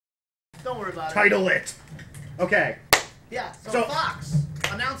Don't worry about it. Title it. Okay. Yeah, so Fox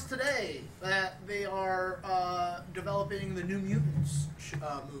announced today that they are developing the New Mutants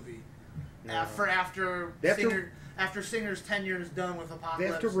movie. After Singer's tenure is done with Apocalypse. They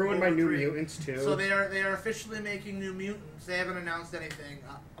have to ruin my New Mutants too. So they are officially making New Mutants. They haven't announced anything.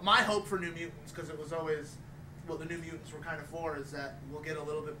 My hope for New Mutants, because it was always what the New Mutants were kind of for, is that we'll get a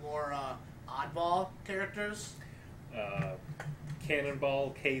little bit more oddball characters.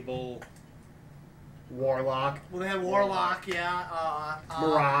 Cannonball, Cable, Warlock. Well, they had Warlock, yeah.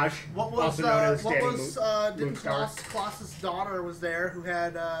 Mirage. What was didn't Colossus' daughter was there who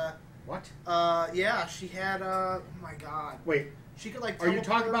had what? Yeah, she had oh my god. Wait. She could like. Are you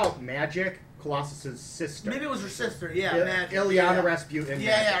talking about Magic? Colossus's sister. Maybe it was her sister. Yeah, Magic. Ileana Rasputin.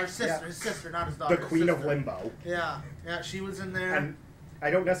 Yeah, her sister. Yeah. His sister, not his daughter. The Queen of Limbo. Yeah, she was in there. And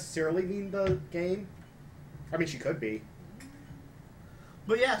I don't necessarily mean the game. I mean, she could be.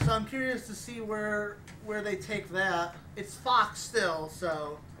 But yeah, so I'm curious to see where they take that. It's Fox still,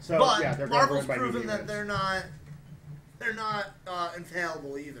 so but yeah, Marvel's proven that they're not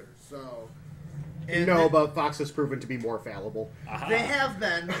infallible either. So but Fox has proven to be more fallible. They have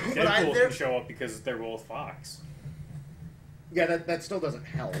been. Deadpool can show up because they're both Fox. Yeah, that still doesn't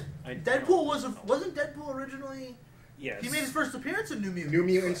help. Deadpool wasn't Deadpool originally. Yes. He made his first appearance in New Mutants. New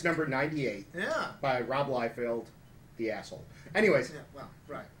Mutants number 98. Yeah. By Rob Liefeld, the asshole. Anyways. Yeah, well,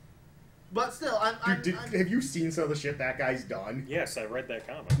 right. But still, have you seen some of the shit that guy's done? Yes, I read that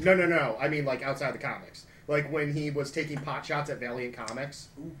comic. No. I mean, like, outside the comics. Like, when he was taking pot shots at Valiant Comics.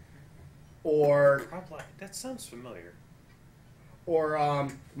 Ooh. Or... That sounds familiar. Or,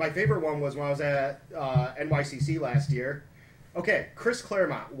 my favorite one was when I was at NYCC last year. Okay, Chris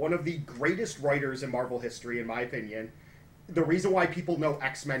Claremont, one of the greatest writers in Marvel history, in my opinion. The reason why people know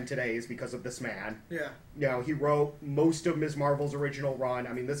X-Men today is because of this man. Yeah. You know, he wrote most of Ms. Marvel's original run.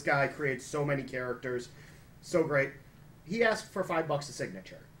 I mean, this guy creates so many characters. So great. He asked for $5 a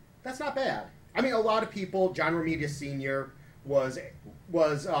signature. That's not bad. I mean, a lot of people, John Romita Sr. was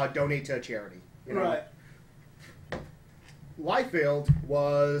donate to a charity. You know? Right. Liefeld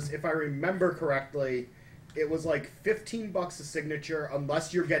was, if I remember correctly, it was like $15 a signature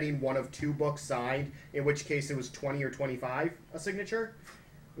unless you're getting one of 2 books signed, in which case it was $20 or $25 a signature.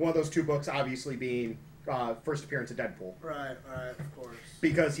 One of those 2 books obviously being first appearance of Deadpool. Right, of course.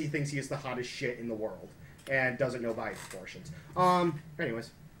 Because he thinks he is the hottest shit in the world and doesn't know body proportions.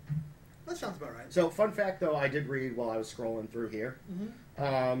 Anyways. That sounds about right. So, fun fact though, I did read while I was scrolling through here.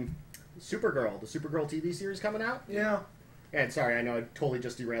 Mm-hmm. Supergirl, the Supergirl TV series coming out. Yeah. And sorry, I know I totally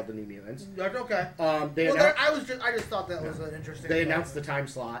just derailed the New Mutants. That's okay. I just thought that was an interesting. They announced the time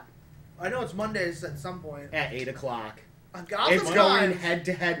slot. I know it's Mondays at some point. At 8 o'clock. Gotham it's going head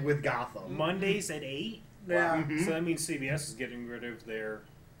to head with Gotham. Mondays at 8. Yeah. Wow. Mm-hmm. So that means CBS is getting rid of their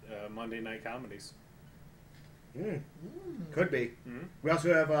Monday night comedies. Could be. Mm-hmm. We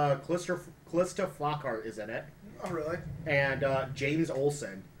also have Callista Flockhart is in it. Oh really? And James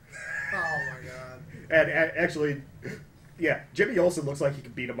Olsen. Oh my god. And actually. Yeah, Jimmy Olsen looks like he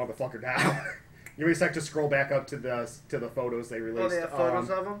could beat a motherfucker down. You just have to scroll back up to the photos they released. Oh, they have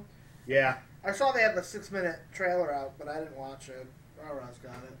photos of him? Yeah. I saw they had the 6-minute trailer out, but I didn't watch it. Roz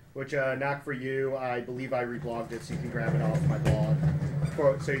got it. Which, not for you. I believe I reblogged it, so you can grab it off my blog.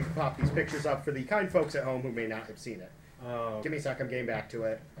 So you can pop these pictures up for the kind folks at home who may not have seen it. Give me a sec, I'm getting back to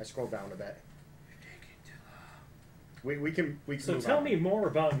it. I scrolled down a bit. We can so tell me more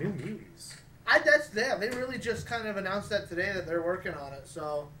about New Mutants. That's them. They really just kind of announced that today that they're working on it.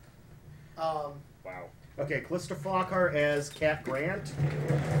 So, wow. Okay, Callista Flockhart as Cat Grant,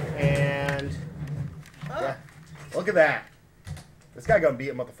 and yeah, look at that. This guy gonna beat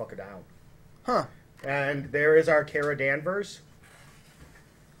a motherfucker down. Huh? And there is our Kara Danvers,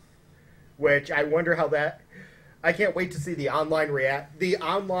 which I wonder how that. I can't wait to see the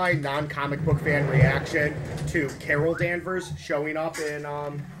online non-comic book fan reaction to Carol Danvers showing up in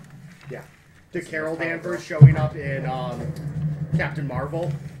to Carol Danvers showing up in Captain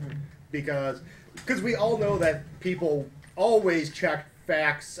Marvel, because we all know that people always check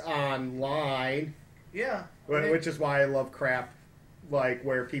facts online. Yeah. Which is why I love crap like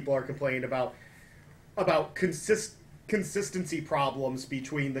where people are complaining about consistency problems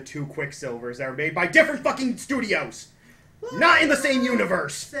between the 2 Quicksilvers that are made by different fucking studios. What? Not in the same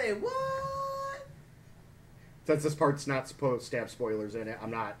universe. Say what? Since this part's not supposed to have spoilers in it,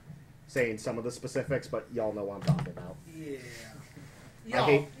 I'm not saying some of the specifics, but y'all know what I'm talking about. Yeah.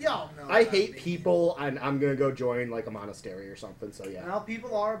 Y'all know. I hate people, and I'm gonna go join like a monastery or something. So yeah. Well,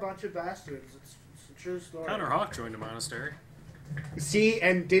 people are a bunch of bastards. It's a true story. Connor Hawk joined a monastery. See,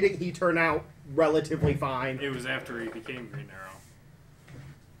 and didn't he turn out relatively fine? It was after he became Green Arrow.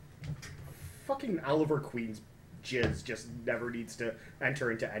 fucking Oliver Queen's jizz just never needs to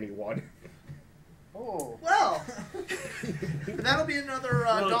enter into anyone. Oh. Well, that'll be another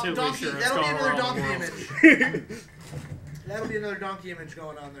Relatively donkey. sure it's That'll be going another around the donkey world. image. That'll be another donkey image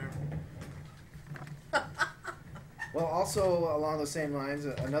going on there. Well, also along those same lines,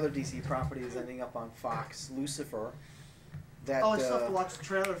 another DC property is ending up on Fox, Lucifer. That Oh, I still have to watch the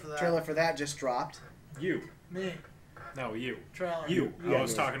trailer for that. trailer for that just dropped. You. Me. No, you. Trailer. You. Yeah, I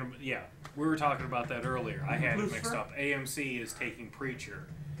was me. talking about, yeah. We were talking about that earlier. I had it mixed Lucifer? up. AMC is taking Preacher.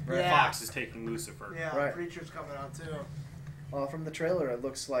 Yeah. Fox is taking Lucifer. Yeah, Right. Preacher's coming out too. Well, from the trailer, it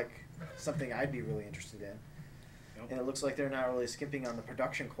looks like something I'd be really interested in. Yep. And it looks like they're not really skimping on the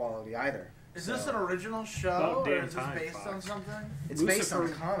production quality either. Is So, this an original show, About or damn is this time, based on Fox. something? It's based on a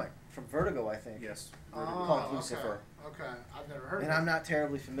Lucifer- comic from Vertigo, I think. Yes. Called okay. Lucifer. Okay, I've never heard And of it. I'm not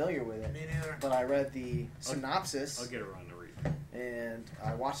terribly familiar with it. Me neither. But I read the synopsis I'll get around to read. and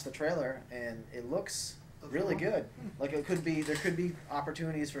I watched the trailer, and it looks Looks really cool. good. Like there could be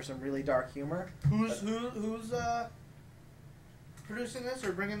opportunities for some really dark humor. Who's producing this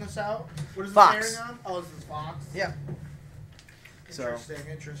or bringing this out? What is Fox. this airing on? Oh, is this Fox? Yeah. So-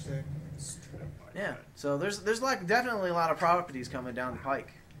 Interesting. Yeah. So there's like definitely a lot of properties coming down the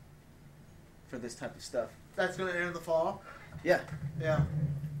pike for this type of stuff. That's gonna air in the fall. Yeah. Yeah,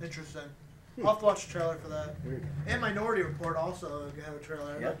 interesting. I'll have to watch the trailer for that. Weird. And Minority Report also have a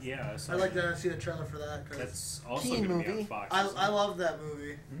trailer. Yep. Yeah. I'd like to see the trailer for that because That's also Keen going to be on movie. Fox. I isn't it? love that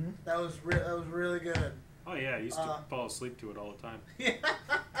movie. Mhm. That was really good. Oh, yeah. I used to Uh, fall asleep to it all the time. Yeah.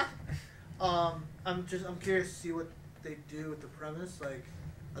 I'm curious to see what they do with the premise. Like,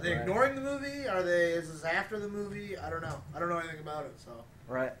 are they Right. ignoring the movie? Is this after the movie? I don't know. I don't know anything about it, so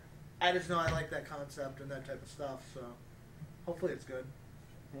Right. I just know I like that concept and that type of stuff. So hopefully it's good.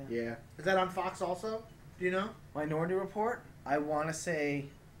 Yeah. Is that on Fox also? Do you know? Minority Report. I want to say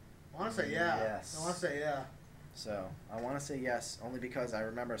I want to say yeah. Yes. I want to say yeah. so. I want to say yes, only because I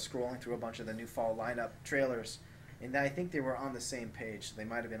remember scrolling through a bunch of the new fall lineup trailers, and I think they were on the same page. So they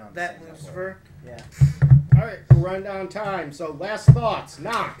might have been on the That same Lucifer. network. All right, run down time. So last thoughts.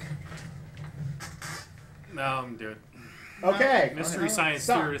 Knock. No, I'm good. Okay. Mystery Science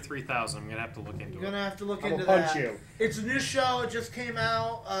Stop. Theater 3000. I'm going to have to look into You're it. gonna have to look I will into punch that. you. It's a new show. It just came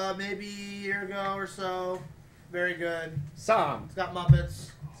out maybe a year ago or so. Very good. Sam. It's got Muppets.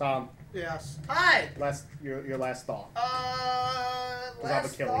 Sam. Yes. Hi. Your last thought. I'm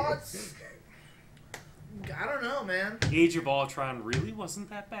Last killing you. thoughts. I don't know, man. Age of Ultron really wasn't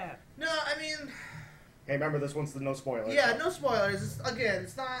that bad. No, I mean, Hey, remember this one's the no spoilers. yeah, no spoilers.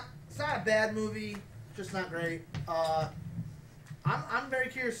 It's not a bad movie. Just not great. I'm very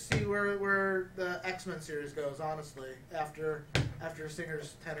curious to see where the X-Men series goes. Honestly, after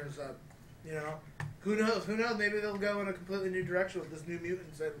Singer's tenors up, you know, who knows? Who knows? Maybe they'll go in a completely new direction with this New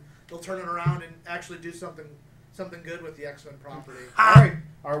Mutants, and they'll turn it around and actually do something good with the X-Men property. All right.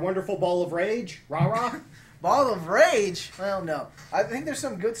 Our wonderful ball of rage. Rah rah. Ball of Rage. Well, no. I think there's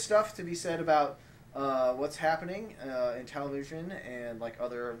some good stuff to be said about what's happening in television and like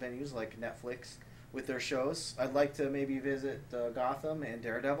other venues like Netflix with their shows. I'd like to maybe visit Gotham and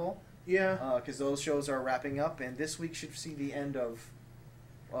Daredevil Yeah. because those shows are wrapping up, and this week should see the end of,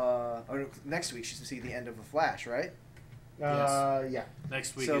 or next week should see the end of The Flash, right? Yeah.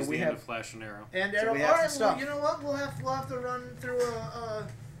 Next week So is we the end have- of Flash and Arrow. And So all we have some right, well, stuff. you know what? We'll have to run through a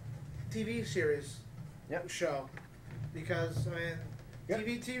TV series Yep. show because I mean, Yep.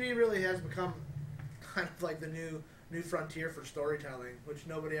 TV really has become kind of like the new frontier for storytelling, which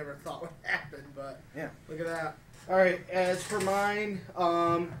nobody ever thought would happen. But Yeah. look at that. All right. As for mine,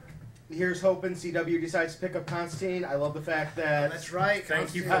 here's hoping CW decides to pick up Constantine. I love the fact that. That's right.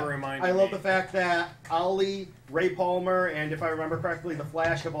 Thank you Constantine. for reminding I love me. the fact that Ali, Ray Palmer, and if I remember correctly, The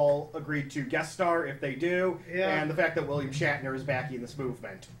Flash have all agreed to guest star if they do. Yeah. And the fact that William Shatner is backing this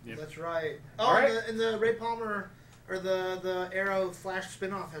movement. Yep. That's right. Oh, All right. and the Ray Palmer or the Arrow Flash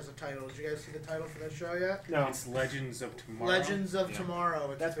spinoff has a title. Did you guys see the title for that show yet? No, It's Legends of Tomorrow. Legends of Yeah.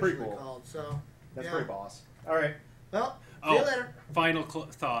 Tomorrow. It's That's pretty officially cool. called. So that's yeah. pretty boss. All right. Well, see you Oh, later. final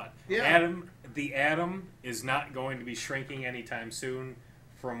thought. Yeah. The Atom is not going to be shrinking anytime soon.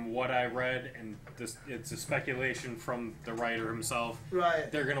 From what I read, and it's a speculation from the writer himself.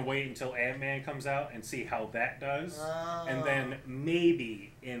 Right. They're going to wait until Ant-Man comes out and see how that does. Oh. And then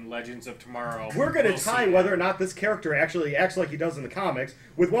maybe in Legends of Tomorrow, We're going to we'll tie see whether or not this character actually acts like he does in the comics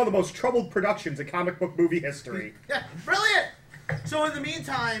with one of the most troubled productions in comic book movie history. Yeah, brilliant. So in the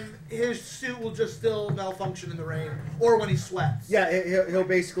meantime, his suit will just still malfunction in the rain or when he sweats. Yeah, he'll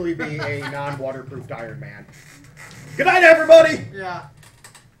basically be a non-waterproofed Iron Man. Good night, everybody! Yeah.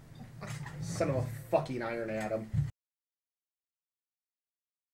 Son of a fucking Iron Atom.